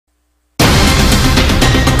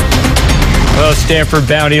A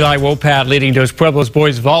Stanford-bound Eli Wopat leading Dos Pueblos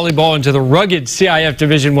boys volleyball into the rugged CIF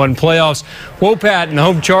Division I playoffs. Wopat and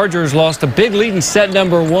home Chargers lost a big lead in set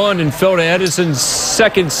number 1 and fell to Edison's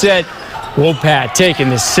second set. Wopat taking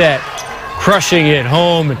the set, crushing it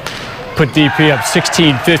home, and put DP up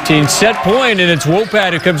 16-15. Set point, and it's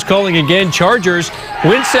Wopat who comes calling again. Chargers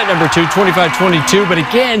win set number 2, 25-22, but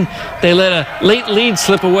again, they let a late lead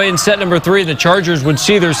slip away in set number 3. The Chargers would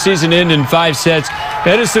see their season end in 5 sets.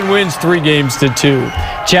 Edison wins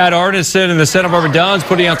 3-2. Chad Arneson and the Santa Barbara Dons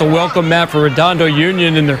putting out the welcome mat for Redondo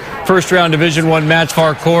Union in their first round Division I match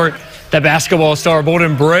far court. The basketball star bold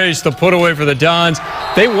embrace the put away for the Dons.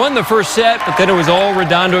 They won the first set, but then it was all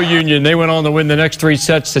Redondo Union. They went on to win the next 3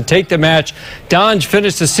 sets to take the match. Dons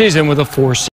finished the season with a 4 seed.